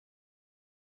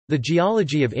The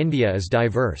geology of India is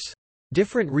diverse.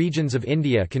 Different regions of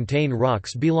India contain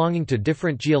rocks belonging to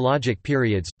different geologic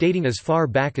periods, dating as far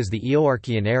back as the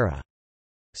Eoarchean era.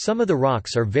 Some of the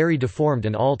rocks are very deformed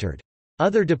and altered.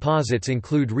 Other deposits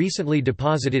include recently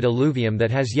deposited alluvium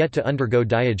that has yet to undergo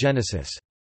diagenesis.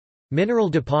 Mineral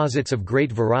deposits of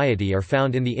great variety are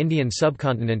found in the Indian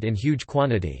subcontinent in huge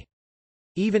quantity.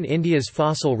 Even India's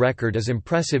fossil record is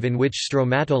impressive, in which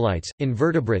stromatolites,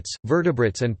 invertebrates,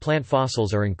 vertebrates and plant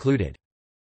fossils are included.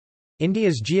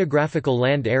 India's geographical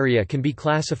land area can be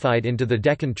classified into the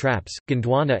Deccan Traps,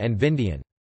 Gondwana and Vindhyan.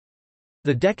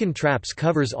 The Deccan Traps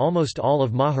covers almost all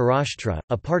of Maharashtra,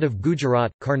 a part of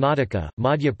Gujarat, Karnataka,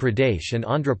 Madhya Pradesh and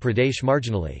Andhra Pradesh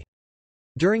marginally.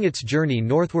 During its journey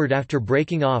northward after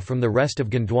breaking off from the rest of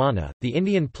Gondwana, the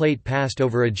Indian plate passed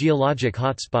over a geologic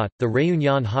hotspot, the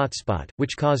Réunion hotspot,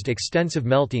 which caused extensive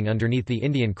melting underneath the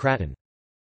Indian craton.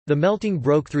 The melting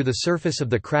broke through the surface of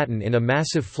the craton in a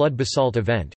massive flood basalt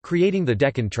event, creating the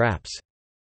Deccan Traps.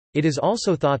 It is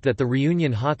also thought that the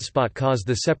Réunion hotspot caused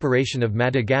the separation of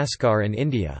Madagascar and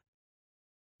India.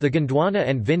 The Gondwana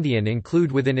and Vindhyan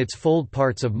include within its fold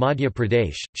parts of Madhya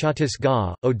Pradesh,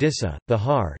 Chhattisgarh, Odisha,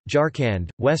 Bihar,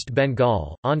 Jharkhand, West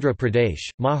Bengal, Andhra Pradesh,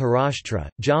 Maharashtra,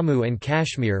 Jammu and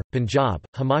Kashmir, Punjab,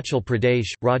 Himachal Pradesh,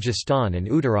 Rajasthan and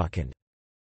Uttarakhand.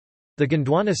 The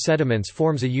Gondwana sediments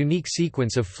forms a unique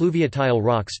sequence of fluviatile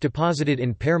rocks deposited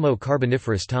in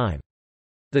Permo-Carboniferous time.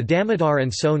 The Damodar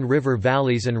and Sone River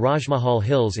valleys and Rajmahal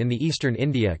hills in the eastern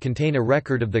India contain a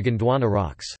record of the Gondwana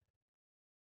rocks.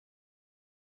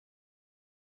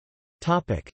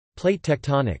 Plate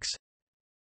tectonics.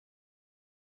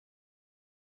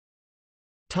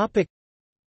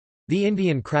 The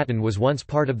Indian craton was once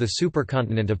part of the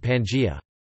supercontinent of Pangaea.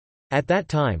 At that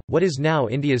time, what is now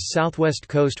India's southwest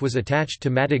coast was attached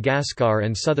to Madagascar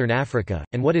and southern Africa,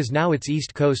 and what is now its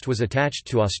east coast was attached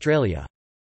to Australia.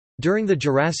 During the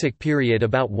Jurassic period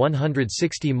about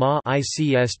 160 Ma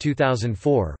ICS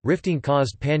 2004, rifting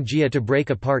caused Pangaea to break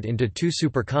apart into two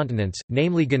supercontinents,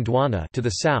 namely Gondwana to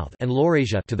the south and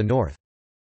Laurasia to the north.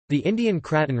 The Indian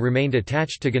craton remained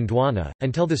attached to Gondwana,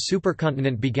 until the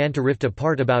supercontinent began to rift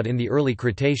apart about in the early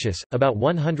Cretaceous, about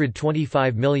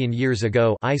 125 million years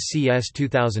ago ICS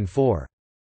 2004.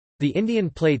 The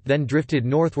Indian plate then drifted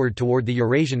northward toward the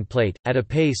Eurasian plate, at a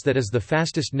pace that is the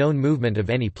fastest known movement of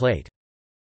any plate.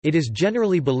 It is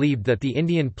generally believed that the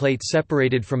Indian plate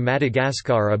separated from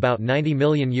Madagascar about 90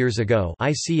 million years ago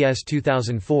ICS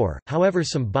 2004, however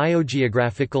some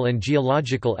biogeographical and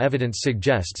geological evidence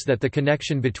suggests that the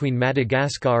connection between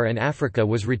Madagascar and Africa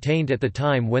was retained at the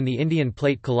time when the Indian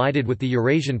plate collided with the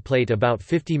Eurasian plate about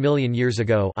 50 million years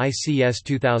ago ICS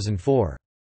 2004.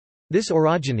 This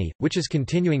orogeny, which is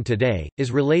continuing today, is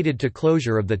related to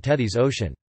closure of the Tethys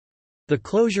Ocean. The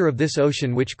closure of this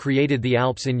ocean, which created the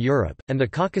Alps in Europe, and the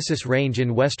Caucasus Range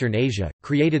in Western Asia,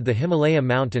 created the Himalaya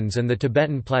Mountains and the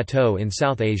Tibetan Plateau in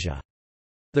South Asia.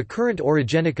 The current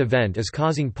orogenic event is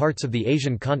causing parts of the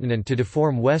Asian continent to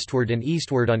deform westward and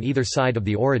eastward on either side of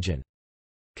the origin.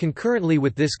 Concurrently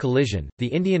with this collision, the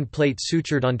Indian plate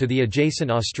sutured onto the adjacent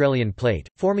Australian plate,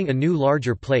 forming a new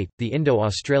larger plate, the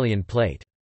Indo-Australian plate.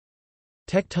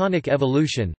 Tectonic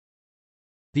evolution.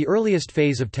 The earliest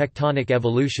phase of tectonic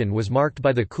evolution was marked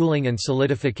by the cooling and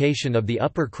solidification of the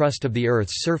upper crust of the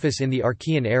Earth's surface in the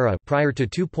Archean era prior to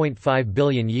 2.5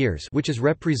 billion years, which is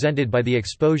represented by the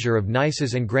exposure of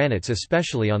gneisses and granites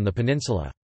especially on the peninsula.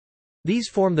 These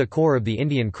form the core of the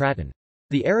Indian craton.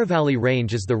 The Aravalli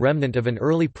Range is the remnant of an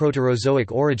early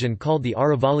Proterozoic origin called the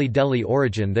Aravalli-Delhi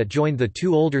origin that joined the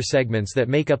two older segments that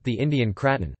make up the Indian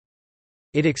craton.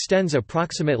 It extends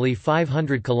approximately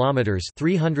 500 kilometers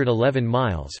 (311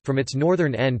 miles) from its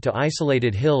northern end to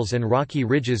isolated hills and rocky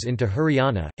ridges into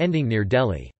Haryana, ending near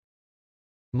Delhi.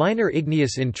 Minor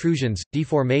igneous intrusions,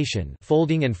 deformation,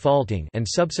 folding and faulting, and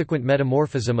subsequent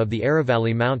metamorphism of the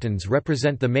Aravalli Mountains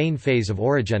represent the main phase of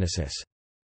orogenesis.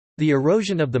 The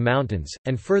erosion of the mountains,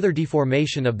 and further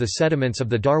deformation of the sediments of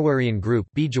the Darwarian group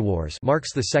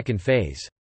marks the second phase.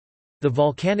 The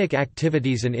volcanic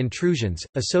activities and intrusions,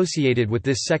 associated with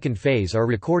this second phase are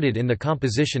recorded in the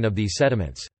composition of these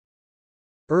sediments.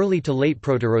 Early to late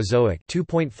Proterozoic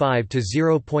 2.5 to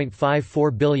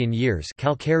 0.54 billion years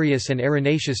calcareous and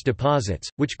arenaceous deposits,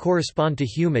 which correspond to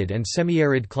humid and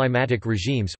semi-arid climatic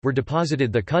regimes, were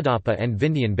deposited the Kudapa and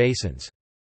Vindhyan basins.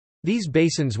 These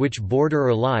basins, which border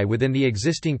or lie within the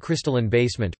existing crystalline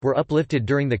basement, were uplifted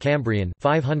during the Cambrian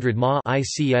 500 Ma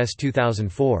ICS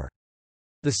 2004.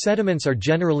 The sediments are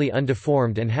generally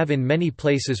undeformed and have in many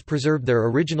places preserved their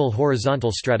original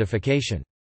horizontal stratification.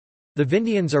 The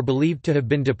Vindhyans are believed to have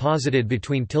been deposited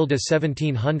between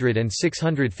 1700 and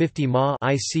 650 Ma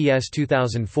ICS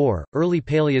 2004. Early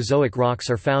Paleozoic rocks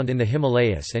are found in the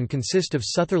Himalayas and consist of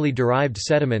southerly derived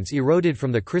sediments eroded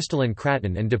from the crystalline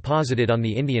craton and deposited on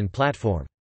the Indian platform.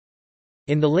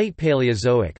 In the late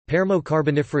Paleozoic,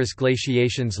 Permo-Carboniferous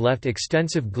glaciations left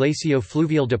extensive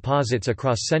glacio-fluvial deposits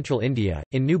across central India,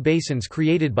 in new basins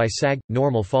created by sag,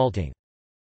 normal faulting.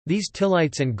 These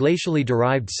tillites and glacially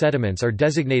derived sediments are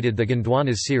designated the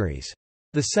Gondwanas series.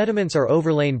 The sediments are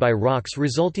overlain by rocks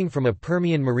resulting from a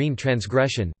Permian marine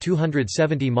transgression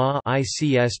 270 Ma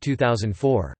ICS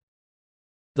 2004.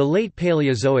 The late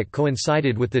Paleozoic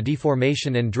coincided with the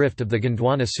deformation and drift of the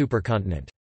Gondwana supercontinent.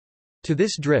 To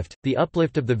this drift, the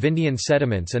uplift of the Vindhyan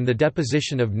sediments and the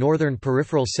deposition of northern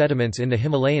peripheral sediments in the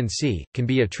Himalayan Sea, can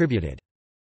be attributed.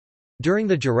 During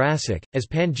the Jurassic, as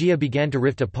Pangaea began to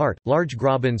rift apart, large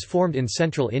grabens formed in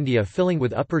central India filling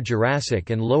with Upper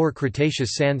Jurassic and Lower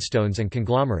Cretaceous sandstones and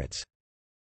conglomerates.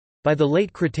 By the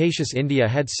late Cretaceous, India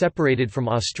had separated from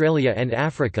Australia and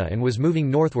Africa and was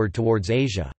moving northward towards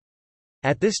Asia.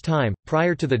 At this time,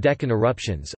 prior to the Deccan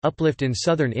eruptions, uplift in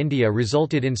southern India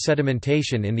resulted in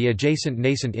sedimentation in the adjacent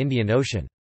nascent Indian Ocean.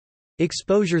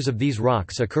 Exposures of these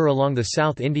rocks occur along the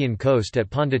South Indian coast at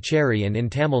Pondicherry and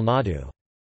in Tamil Nadu.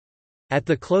 At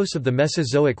the close of the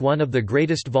Mesozoic, one of the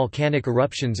greatest volcanic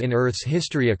eruptions in Earth's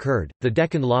history occurred, the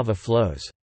Deccan lava flows.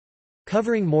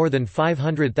 Covering more than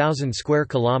 500,000 square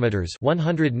kilometers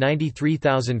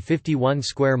 (193,051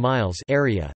 square miles)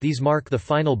 area, these mark the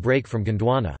final break from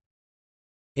Gondwana.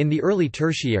 In the early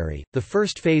Tertiary, the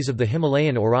first phase of the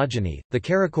Himalayan orogeny, the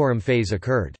Karakoram phase,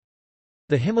 occurred.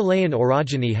 The Himalayan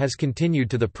orogeny has continued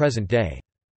to the present day.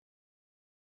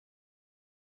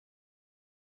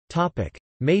 Topic: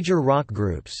 Major rock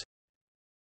groups.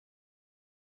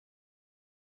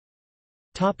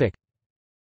 Topic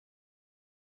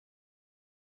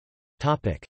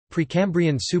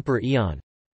Precambrian super eon.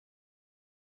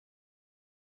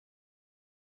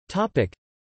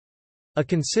 A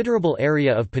considerable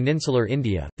area of peninsular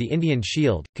India, the Indian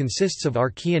Shield, consists of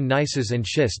Archean gneisses and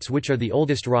schists, which are the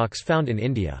oldest rocks found in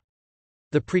India.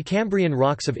 The Precambrian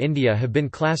rocks of India have been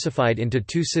classified into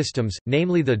two systems,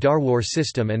 namely the Darwar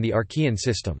system and the Archean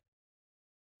system.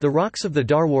 The rocks of the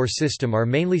Darwar system are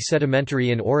mainly sedimentary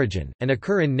in origin, and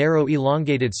occur in narrow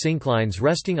elongated synclines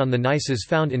resting on the gneisses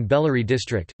found in Bellary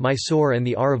district, Mysore and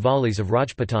the Aravallis of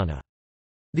Rajputana.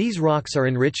 These rocks are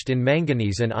enriched in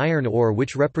manganese and iron ore,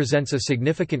 which represents a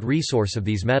significant resource of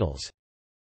these metals.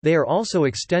 They are also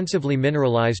extensively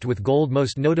mineralized with gold,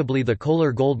 most notably the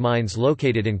Kolar gold mines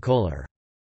located in Kolar.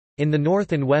 In the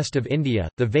north and west of India,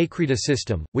 the Vaikrita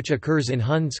system, which occurs in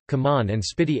Hunds, Kumaon and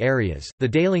Spiti areas, the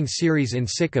Daling series in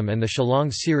Sikkim and the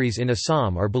Shillong series in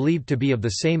Assam are believed to be of the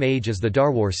same age as the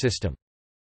Darwar system.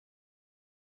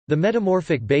 The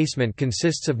metamorphic basement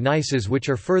consists of gneisses which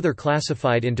are further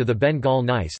classified into the Bengal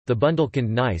gneiss, the Bundelkhand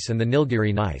gneiss and the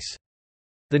Nilgiri gneiss.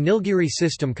 The Nilgiri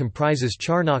system comprises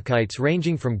charnokites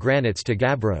ranging from granites to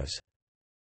gabbros.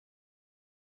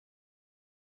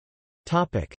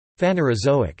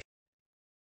 Phanerozoic.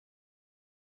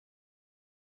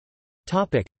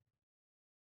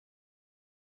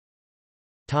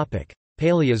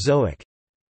 Paleozoic.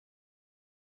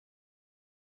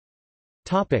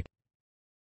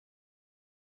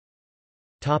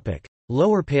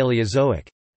 Lower Paleozoic.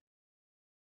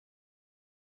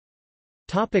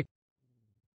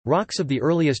 Rocks of the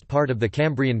earliest part of the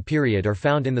Cambrian period are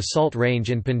found in the Salt Range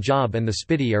in Punjab, and the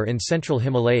Spiti are in central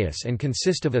Himalayas and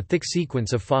consist of a thick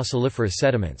sequence of fossiliferous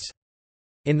sediments.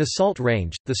 In the Salt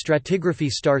Range, the stratigraphy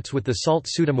starts with the Salt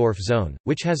Pseudomorph zone,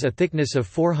 which has a thickness of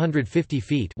 450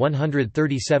 feet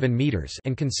 (137 meters)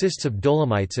 and consists of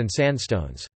dolomites and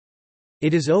sandstones.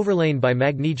 It is overlain by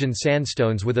Magnesian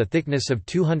sandstones with a thickness of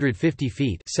 250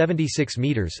 feet (76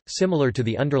 meters), similar to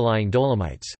the underlying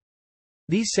dolomites.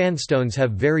 These sandstones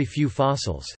have very few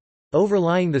fossils.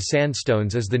 Overlying the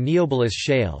sandstones is the Neobolus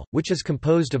shale, which is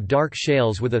composed of dark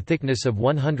shales with a thickness of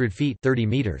 100 feet (30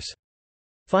 meters).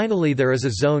 Finally, there is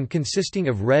a zone consisting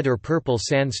of red or purple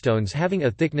sandstones having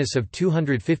a thickness of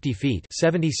 250 feet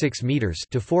 (76 meters)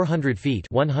 to 400 feet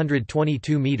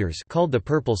 (122 meters) called the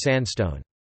purple sandstone.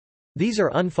 These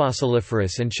are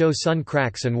unfossiliferous and show sun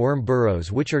cracks and worm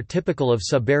burrows which are typical of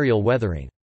subaerial weathering.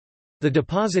 The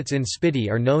deposits in Spiti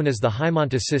are known as the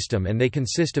Hymanta system, and they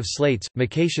consist of slates,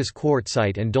 micaceous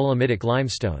quartzite and dolomitic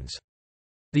limestones.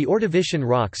 The Ordovician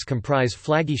rocks comprise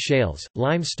flaggy shales,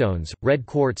 limestones, red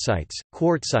quartzites,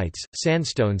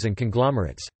 sandstones and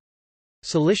conglomerates.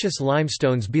 Silicious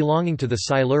limestones belonging to the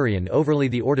Silurian overlay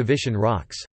the Ordovician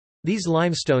rocks. These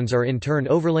limestones are in turn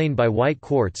overlain by white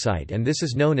quartzite, and this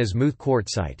is known as Muth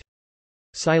quartzite.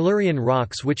 Silurian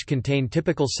rocks which contain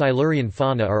typical Silurian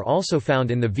fauna are also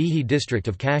found in the Vihi district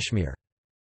of Kashmir.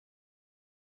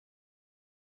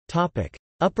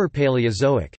 Upper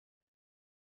Paleozoic.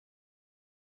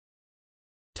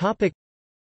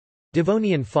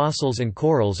 Devonian fossils and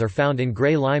corals are found in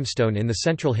grey limestone in the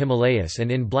central Himalayas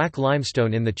and in black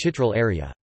limestone in the Chitral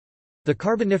area. The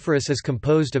Carboniferous is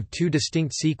composed of two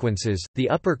distinct sequences, the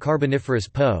Upper Carboniferous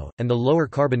Po, and the Lower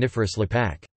Carboniferous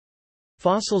Lepak.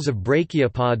 Fossils of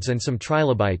brachiopods and some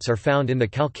trilobites are found in the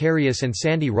calcareous and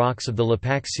sandy rocks of the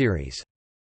Lepak series.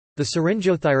 The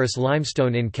Syringothyrus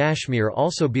limestone in Kashmir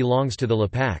also belongs to the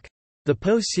Lepak. The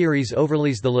Po series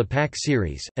overlays the Lepak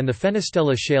series, and the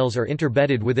Fenestella shales are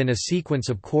interbedded within a sequence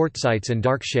of quartzites and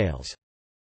dark shales.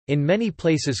 In many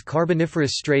places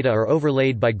Carboniferous strata are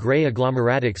overlaid by grey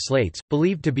agglomeratic slates,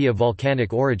 believed to be of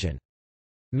volcanic origin.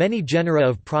 Many genera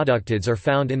of productids are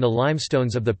found in the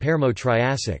limestones of the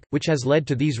Permo-Triassic, which has led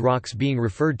to these rocks being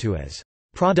referred to as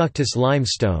productus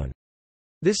limestone.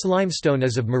 This limestone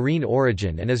is of marine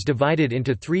origin and is divided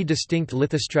into three distinct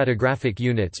lithostratigraphic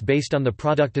units based on the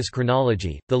productus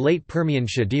chronology: the Late Permian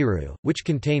Shadiru, which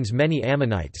contains many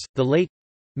ammonites, the Late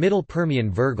Middle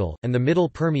Permian Virgil, and the Middle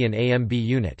Permian AMB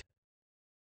unit.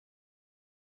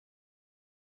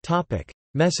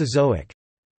 Mesozoic.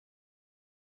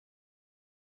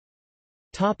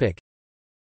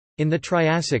 In the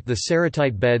Triassic, the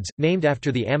ceratite beds, named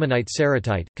after the ammonite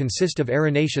ceratite, consist of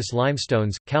arenaceous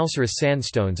limestones, calcareous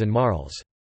sandstones and marls.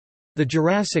 The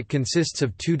Jurassic consists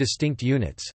of two distinct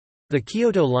units. The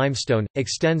Kyoto limestone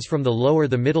extends from the lower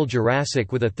the Middle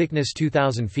Jurassic with a thickness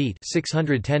 2000 feet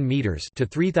 (610 meters) to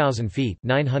 3000 feet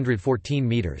 (914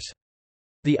 meters).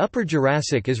 The Upper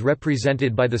Jurassic is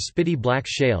represented by the Spitty Black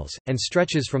shales and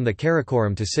stretches from the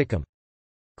Karakoram to Sikkim.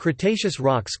 Cretaceous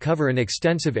rocks cover an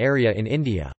extensive area in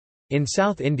India. In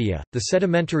South India, the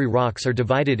sedimentary rocks are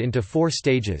divided into four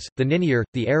stages: the Niniar,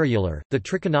 the Areolar, the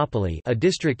Trichinopoly, a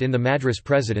district in the Madras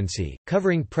Presidency,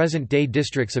 covering present-day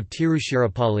districts of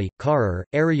Tiruchirappalli, Karur,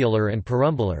 Areolar and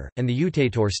Perumbalar, and the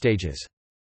Utator stages.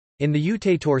 In the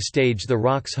Utator stage the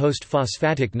rocks host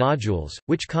phosphatic nodules,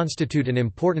 which constitute an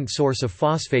important source of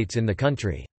phosphates in the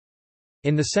country.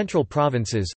 In the central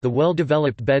provinces, the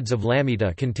well-developed beds of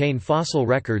Lamita contain fossil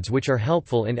records which are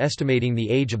helpful in estimating the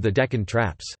age of the Deccan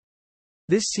traps.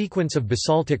 This sequence of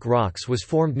basaltic rocks was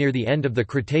formed near the end of the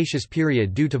Cretaceous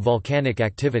period due to volcanic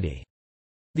activity.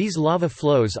 These lava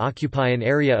flows occupy an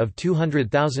area of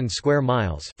 200,000 square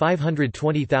miles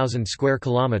 (520,000 square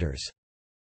kilometers).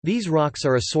 These rocks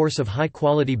are a source of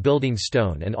high-quality building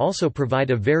stone and also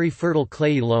provide a very fertile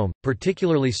clayey loam,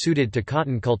 particularly suited to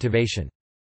cotton cultivation.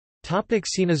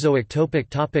 Cenozoic.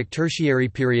 Tertiary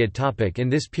period. In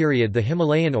this period the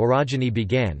Himalayan orogeny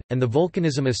began, and the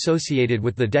volcanism associated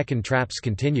with the Deccan traps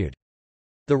continued.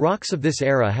 The rocks of this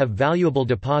era have valuable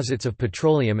deposits of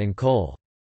petroleum and coal.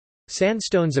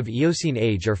 Sandstones of Eocene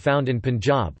age are found in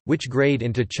Punjab, which grade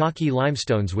into chalky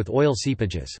limestones with oil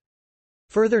seepages.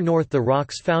 Further north the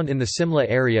rocks found in the Simla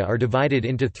area are divided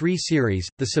into three series,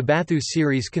 the Sabathu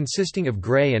series consisting of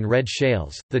grey and red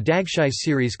shales, the Dagshai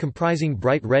series comprising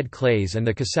bright red clays and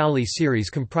the Kasauli series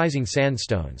comprising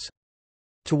sandstones.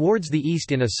 Towards the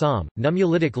east in Assam,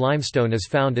 nummulitic limestone is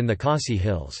found in the Khasi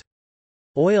hills.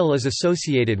 Oil is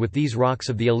associated with these rocks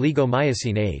of the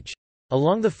Oligocene age.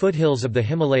 Along the foothills of the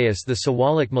Himalayas the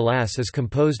Sawalik molasse is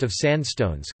composed of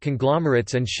sandstones,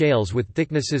 conglomerates and shales with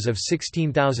thicknesses of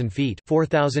 16,000 feet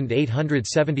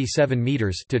 (4,877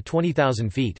 meters) to 20,000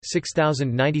 feet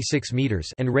 (6,096 meters)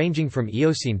 and ranging from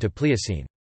Eocene to Pliocene.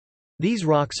 These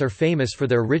rocks are famous for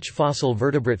their rich fossil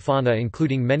vertebrate fauna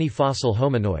including many fossil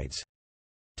hominoids.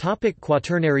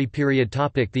 Quaternary period.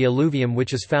 The alluvium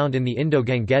which is found in the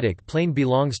Indo-Gangetic plain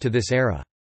belongs to this era.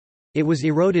 It was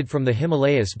eroded from the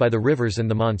Himalayas by the rivers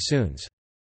and the monsoons.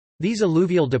 These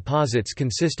alluvial deposits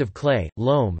consist of clay,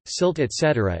 loam, silt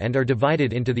etc. and are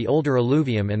divided into the older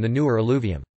alluvium and the newer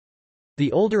alluvium.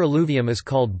 The older alluvium is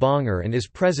called bongar and is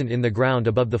present in the ground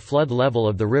above the flood level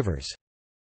of the rivers.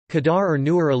 Kedar or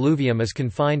newer alluvium is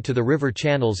confined to the river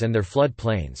channels and their flood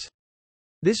plains.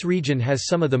 This region has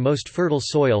some of the most fertile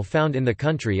soil found in the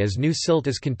country as new silt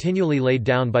is continually laid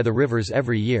down by the rivers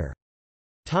every year.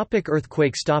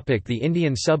 Earthquakes. The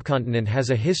Indian subcontinent has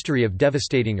a history of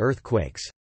devastating earthquakes.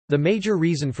 The major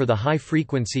reason for the high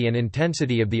frequency and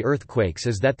intensity of the earthquakes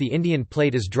is that the Indian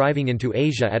plate is driving into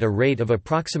Asia at a rate of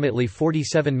approximately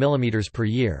 47 mm per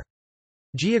year.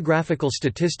 Geographical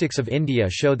statistics of India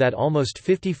show that almost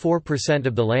 54%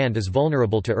 of the land is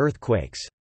vulnerable to earthquakes.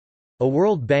 A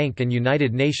World Bank and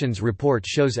United Nations report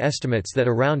shows estimates that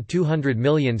around 200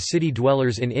 million city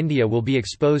dwellers in India will be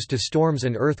exposed to storms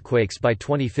and earthquakes by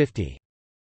 2050.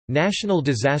 National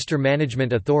Disaster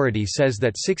Management Authority says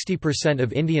that 60%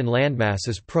 of Indian landmass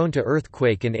is prone to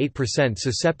earthquake and 8%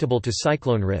 susceptible to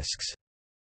cyclone risks.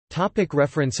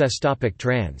 References.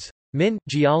 Trans. Min.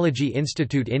 Geology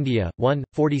Institute India, 1,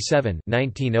 47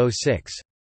 1906.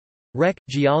 Rec.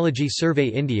 Geology Survey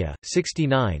India,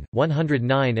 69,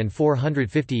 109 and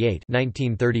 458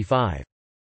 1935.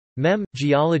 Mem.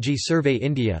 Geology Survey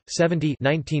India, 70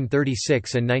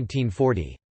 1936 and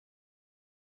 1940.